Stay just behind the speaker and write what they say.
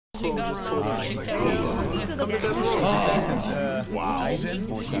just pulled Wow. Aizen?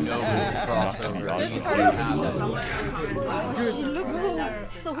 She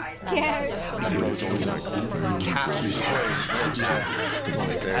looks so scared. Heroes always like cast me scared.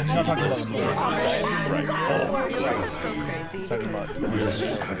 I'm not talking about so crazy. Talking about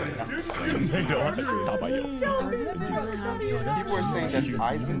Tomato. Tabayo. People are saying that's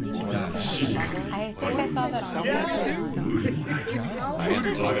Aizen. I think I saw that on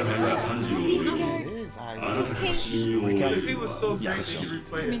Don't be scared. It is Aizen. It's okay. He was so crazy to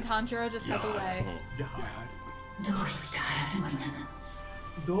replay I mean, Tanjiro just has a way.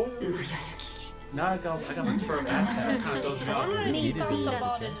 Now I got my fur back. Maybe.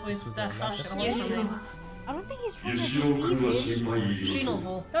 About it with the Hashira. I don't think he's trying to deceive him.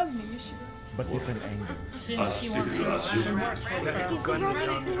 That was me, Yashiro. but different angles. Since he wants to work for He's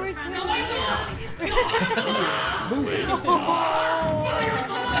running towards her.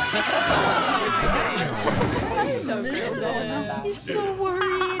 So crazy. He's so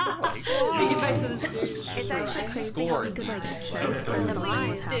worried. It's actually crazy how we could like sense when the lie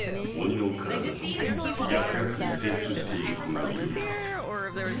is happening. I just see I don't know if you guys are that this problem is here or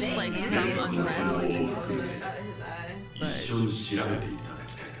if there was just like some unrest.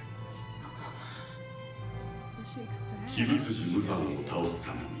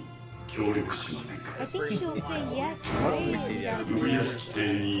 I think she'll say yes, right?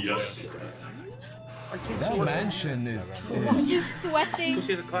 That mansion is She's sweating.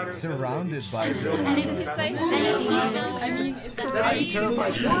 surrounded by. And if you say I mean, it's a That'd be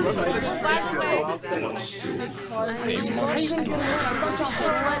terrifying. By the way,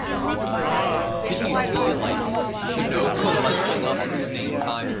 She knows what leveling up at the same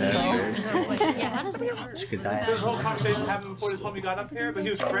time as Kimetsu. She could die. This whole conversation happened before this homie got up here, but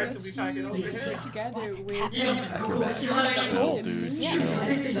he was frantically trying to get over here. together with Chill, dude.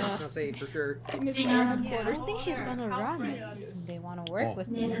 I'll say for sure. I don't think she's gonna run. they want to work with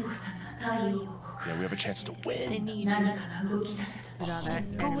me. Yeah, we have a chance to win.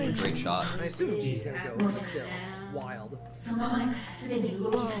 She's going. Great shot. I assume he's gonna go. Still wild.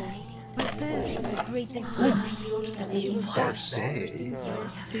 What's this? Great and good. First.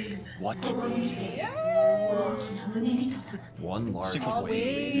 What? One large Cyclical.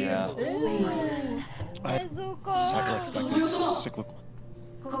 wave. Yeah. Nezuko. Cyclical.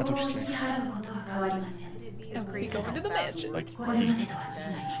 That's what she's saying. it's crazy. Going to the mansion. Like, She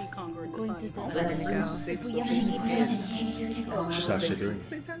conquered the Going to sun. the Fuyashigi place. she's actually doing it.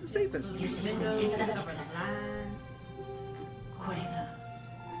 Same time, the safest. Exactly.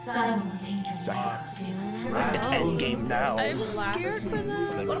 It's endgame now. I'm scared for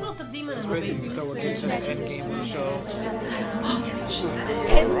them. What about the demon in the basement? Endgame of the show.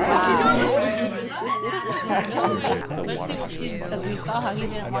 Because we saw how he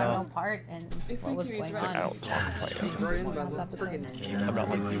didn't want no part in what was going I on. don't talk like that. Right about the friggin' I'm not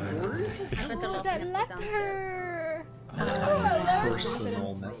like you. Oh, that letter.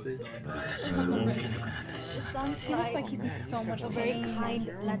 Personal message. It sounds like He's in so much a very pain.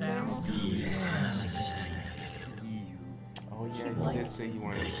 kind letter. Oh yeah, he did say he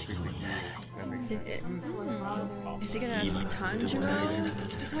wanted to speak with you. That makes sense. Is he gonna ask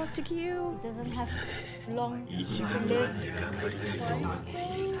Tanjiro to talk to Kyu? Doesn't have long to live.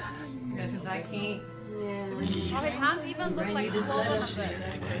 Since I can't. Oh, his hands even look like swollen a bit.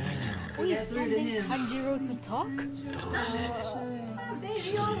 Oh, he's sending Tanjiro to talk?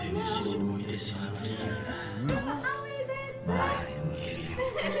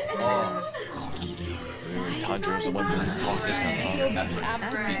 Tanjiro's the one who talks to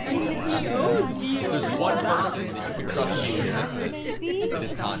There's one person that you can trust in your existence. Maybe? It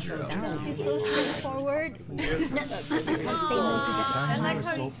is Tanjiro. Since he's so straightforward, you can't say no to this. I like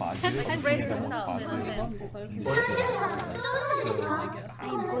how So he positive. embraced He's the most himself. positive. I'm going to find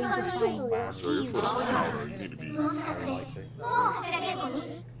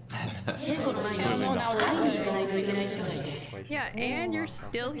Yeah, and you're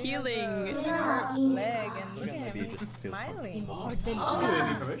still healing. Leg and look at him, he's smiling. important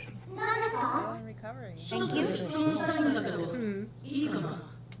business. Recovering. Thank you.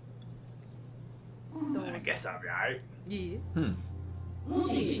 I guess I'm right. Yeah.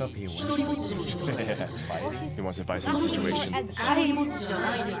 Stuff he went. He wants advice in the situation.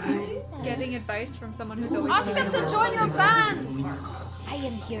 Getting advice from someone who's always ask them to join your band! I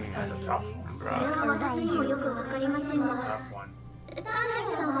am here for you. Tough one.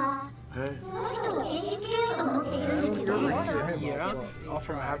 Yeah, all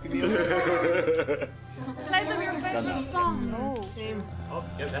from Happy Meal. Size of your face! song. Oh. Oh,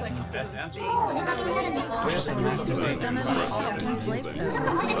 yeah, that's the best answer.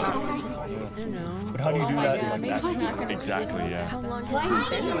 But how do you do that? Exactly, yeah. How long has he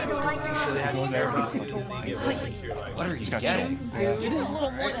been with her? What are you got getting? Give it a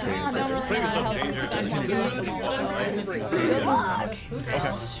little more than that.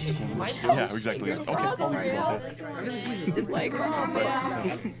 Yeah, exactly. Okay. Like,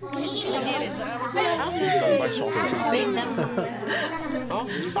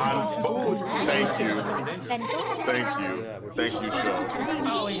 Thank you. Thank you, Chef.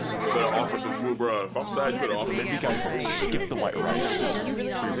 Better offer some food, bro. If I'm sad, you better offer me. You guys skip the white rice. you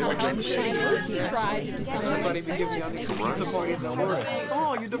really don't know how much time you tried to do something.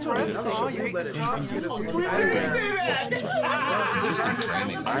 Oh, you depressed? Oh, you hate the job.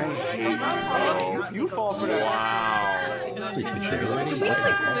 I hate you fall for that. Wow. Do we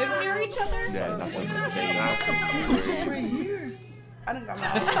like live near each other? Yeah, not like I done got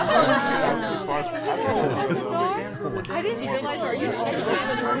I didn't realize our youth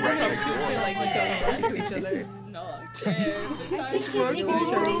like so close to each other.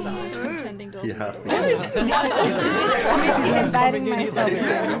 Pretending to He has to. I'm embarrassing myself.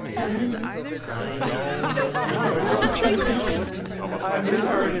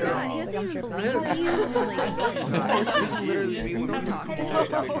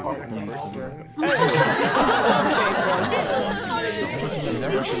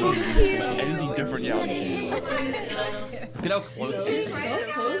 never seen anything different yet. Look at how close it is. So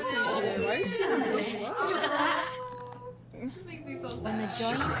close to each other. Why are you so makes me so sad. When the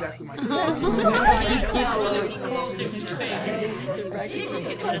joint.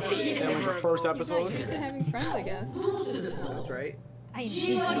 First episode. Used to having friends, I guess. That's right. I am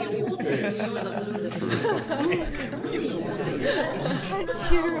busy.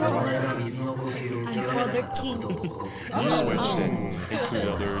 Hashira. I'm Brother King. You switched and into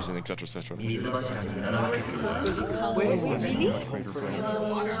the others and etc. etc. Really? You're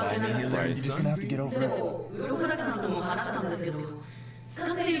just gonna have to get over it.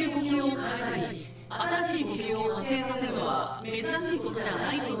 使っている呼吸を変えたり、新しい呼吸を派生させるのは珍しいことじゃ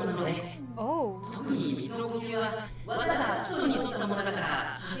ないそうなので、 Oh. 特に水の呼吸はわざが基礎に沿ったものだか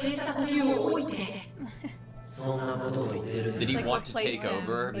ら派生した呼吸も多いって。 Did he want to take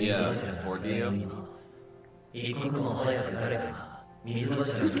over? Yeah, for DM. 一刻も早く誰かが水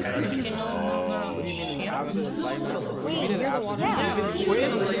柱のキャラに Wait, you're the one.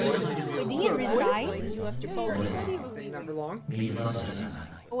 Did he resign? You left your phone. Never long. 水柱じゃない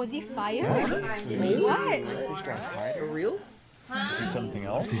Was he fired? What? For real? Is he something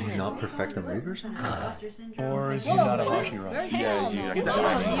else? Did he not perfect the move or something? Or is he not a Hashira? Yeah, is he like a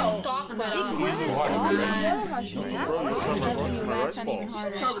tiny? Big win is Match on even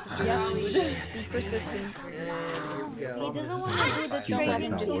harder. Yeah. Be persistent. He doesn't want to do the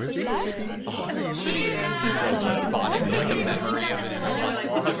training so he left. Spotting like a memory of it in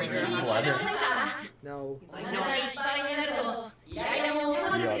one. No. お腹いっぱいになると、イライラも収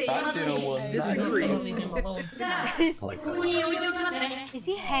まるって言いますし。 Disagree. ここに置いておきますね。 Is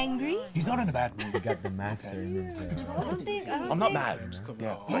he hangry? He's not in a bad mood. He got the master in his. I don't think. I'm not mad.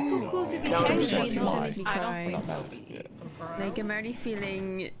 Yeah. It's too cool to be hangry, though. Lie. I don't I'm not mad. Yeah. Like, I'm already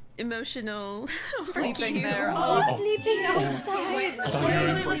feeling emotional. Sleeping there. He's sleeping outside.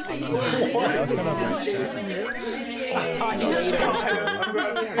 That's kind of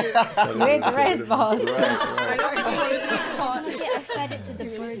Wait, rice balls. See, I fed it to the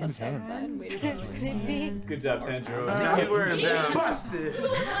birds. Creepy. Good job, Tanjiro. He's wearing them. Busted.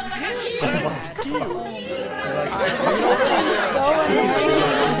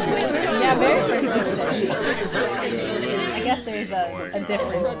 Yeah, very persistent. I guess there's a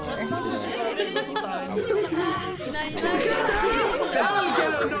difference there.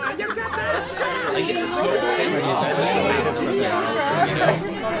 Like, it's so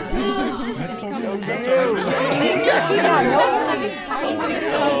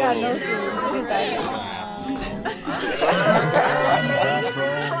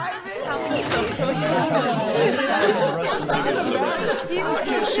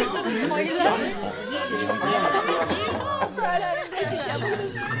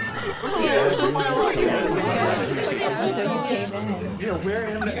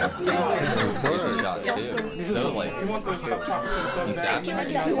so like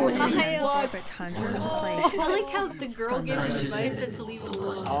desaturated. But Tanjiro was just like, I like how the girl gave him advice and to leave him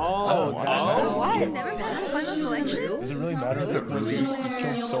alone. What? never got the final selection. Does it really matter if you've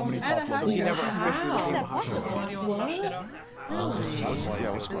killed so many top levels? So he never officially Is that became possible?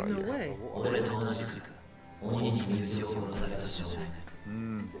 Yeah, what's going on? 俺と同じく鬼に身内を殺された少年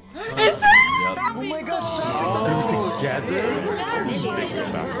Is it? Oh my god, Together?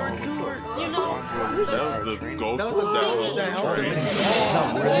 That was the ghost that was the that ghost that helped him.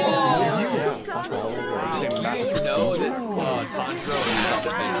 No, Tanjiro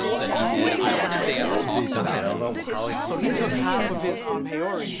said he did. I don't think they ever talked about it. So he took half of his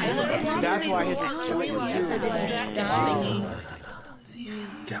Peori. So that's why his is split in two.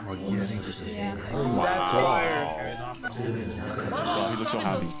 Damn, we're getting this. That's fire. Wow, he looks so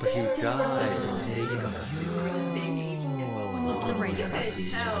happy. But you died.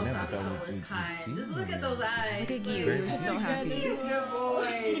 Look at those eyes. Look at you, you're so happy. Good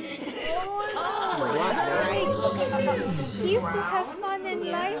boy. He used to have fun in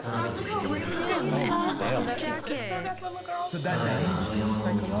life. His jacket. So that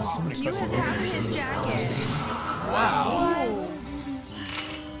You had half his jacket. What?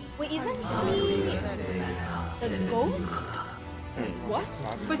 Wait, isn't he the ghost? What?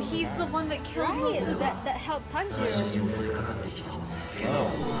 But he's the one that killed Right, that helped Tanjiro.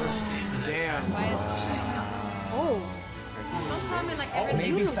 damn. Oh.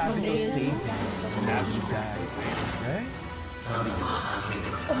 Maybe Sabito saved him after he died. Right?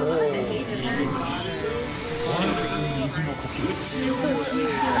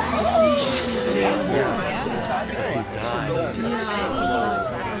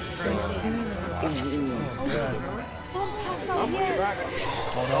 Don't pass out yet.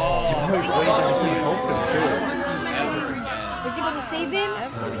 Is he gonna save him?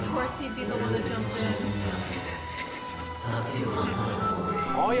 Of course he'd be the one that jumped in.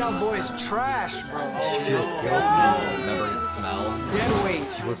 All y'all boys trash, bro. Remember his smell? Dead weight.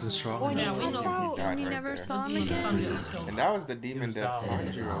 He wasn't strong. Oh, he passed out. And you never saw him again? And that was the demon that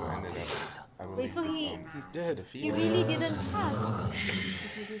Hashira ended up. I believe, Wait, so He's dead. he really didn't pass.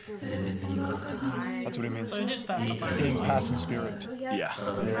 That's what it means. Being pass in spirit. Yeah.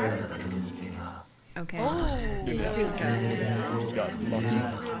 Okay. He's got lucky.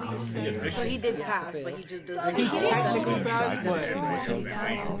 So he did pass, but he just doesn't. He technically passed, but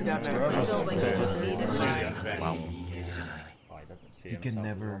Wow. he can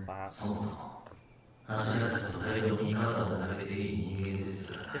never. Is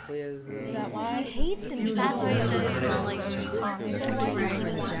that why he hates himself? That's why he doesn't like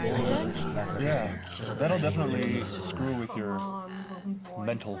existence. Yeah. That'll definitely screw with your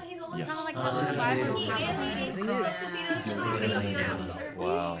mental. Yes.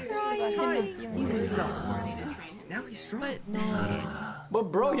 Wow. Now he's strong.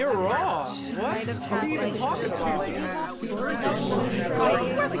 But bro, you're wrong. What? What are you even talking about?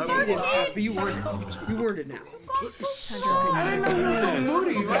 You worded it now. I didn't know he was so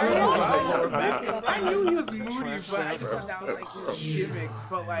moody, man. I knew he was moody, but I thought that was like his gimmick.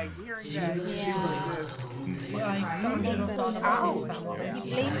 But like hearing that, he He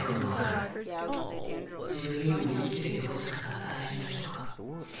blames himself. Yeah, I was gonna say Tanjiro.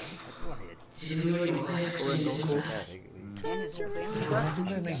 And his whole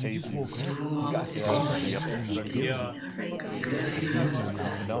family. Save you.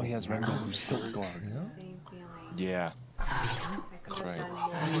 Now he has Rengoku's hilt guard. Yeah. That's right.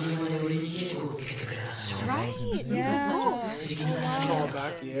 Right, he's a ghost. call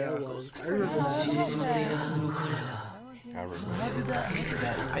back. Yeah,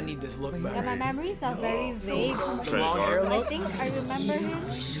 I need this look back. Yeah, my memories are very vague. The long hair I look? think I remember him.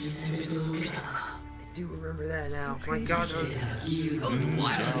 I do remember that now. My God.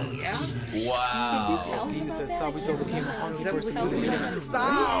 Wow. You said Sabito became a hunky person.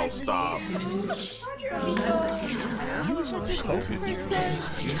 Stop! Stop. He's such a good person.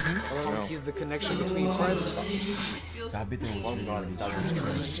 He's the connection between friends.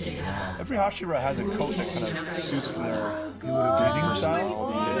 Every Hashira has a coat that kind of suits their breathing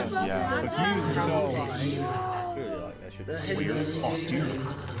style. Yeah. But he is so weird, austere.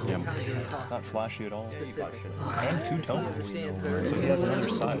 Yeah. Not flashy at all. And two-tone. So he has another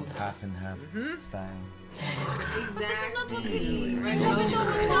side. Half and half style.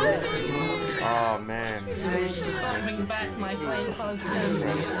 Oh man. Bring back my fine husband.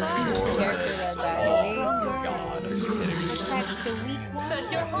 Character that died. God, are you kidding me? Attacks the weak ones.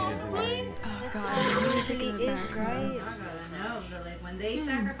 Set your home, please. That's how it usually is, right? When they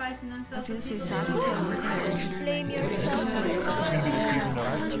sacrificing I was themselves, gonna say Sabito was good. Blame yourself. This is going to be the season of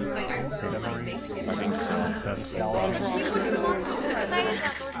data memories. I think so. Nostalgia.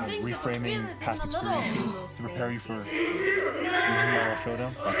 Reframing past experiences to prepare you for Yaiba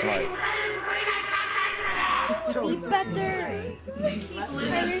Showdown. That's right. Be better.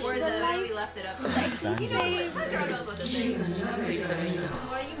 Cherish the life that he saved.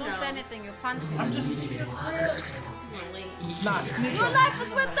 Don't say anything, you punch him. Nah, snitch. Your life is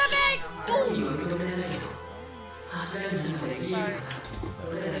worth living!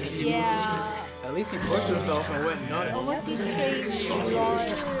 Yeah. At least he pushed himself and went nuts. Almost he changed a lot.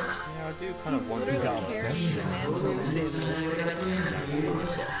 Yeah, I do kind of want to get obsessed with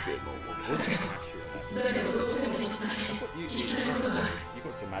You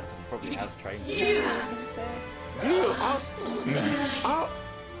got to imagine he probably has trained. You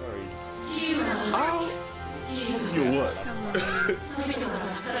what?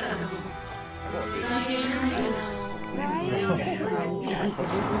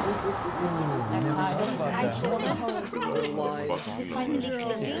 Is it finally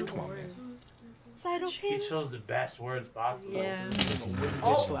clicking? Side of him? He chose the best words possible. Yeah.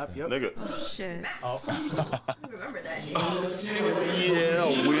 Bitch slap, yep. Nigga. Shit. Remember that. Yeah,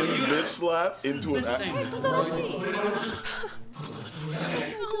 win bitch slap into an act.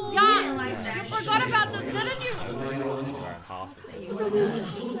 Yeah, you forgot about this, didn't you?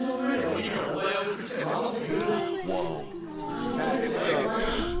 That sucks.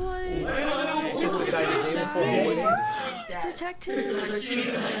 Just the guy that came before him. Protect him.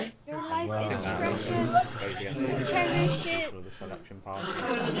 Your life is precious. Cherish it.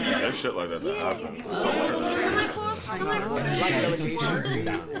 That shit like that happens somewhere.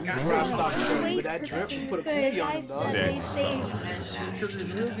 With that drip, you put a cookie on him, dog. They saved.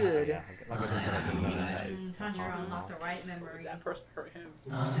 Real good. Not the right memory. That person hurt him.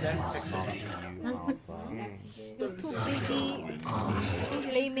 He was too busy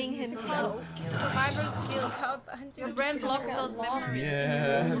blaming himself. Survivor's guilt. Your brain blocks those memories.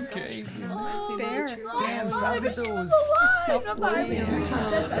 Yeah, okay. Fair. Damn, Salvador's.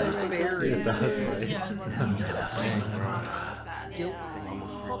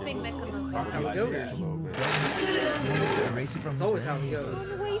 Coping mechanism. That's how it goes. That's always how it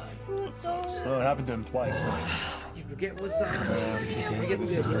goes. Waste food though. Well, it happened to him twice. So. You forget what's on. You get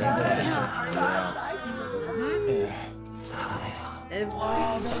This the is the every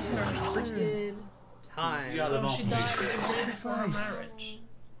freaking time. You gotta know.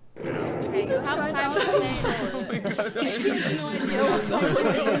 Okay, you have time to say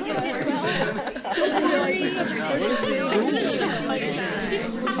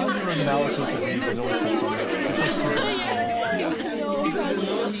Analysis of these is always so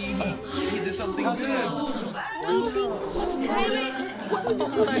He did something good. Eating contest.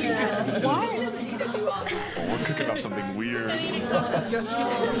 What? we're cooking up something weird.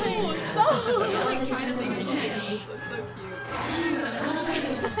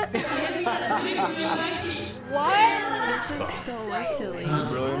 What? This is so silly.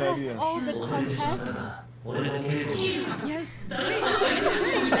 Brilliant idea. Oh, the contest? Yes.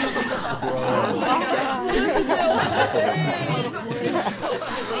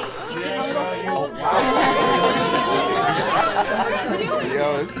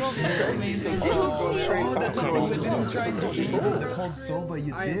 Yo, it's gonna be crazy. Some girls go straight to They're called soba,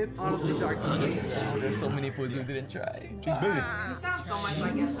 you dip. Honestly, shocked. There's so many foods you didn't try. She's big. It sounds so much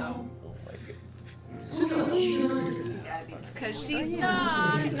like yourself. because she's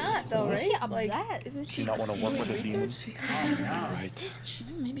not. She's not though, right? Is she upset? Does she not want to work with a demon? Right.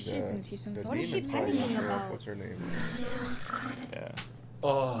 Maybe she's gonna teach them. What is she panicking about? What's her name? Yeah.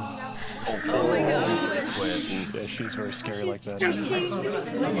 Oh my god. Yeah, she's very scary like that.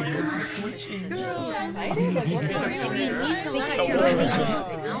 Twitching. Excited? Like, what's going on? Maybe you need to look at your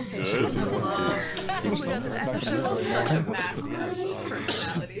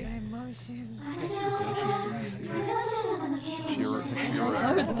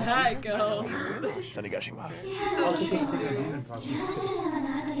How'd that go? Sanigashima.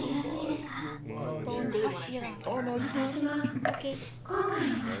 Stone Hashira. Oh no, you got it. Okay.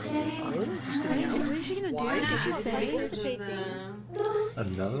 What is she gonna do? Did she say? Participating.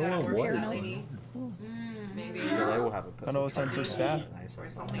 Another one? What? maybe. Yeah, they all have a I know it sounds so sad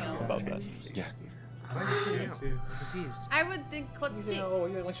about that. Yeah. I would think Kotsi. Oh,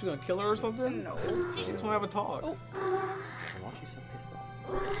 yeah, like she's gonna kill her or something? No. She just wanna have a talk. Why is she so pissed off?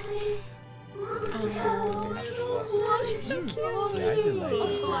 Oh, she's so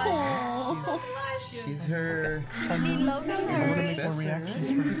cute. She's her. He loves her. More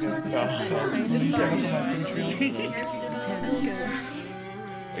reactions for That's good.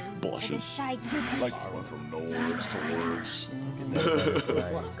 like blushes. Shy kid. Like I went from no words to words.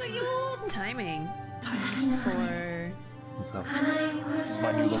 Look at you. Timing. For. this is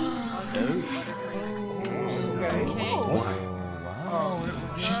my new look. Okay.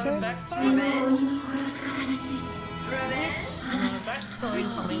 Oh, she said.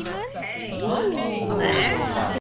 Rich demon. Hey. Okay.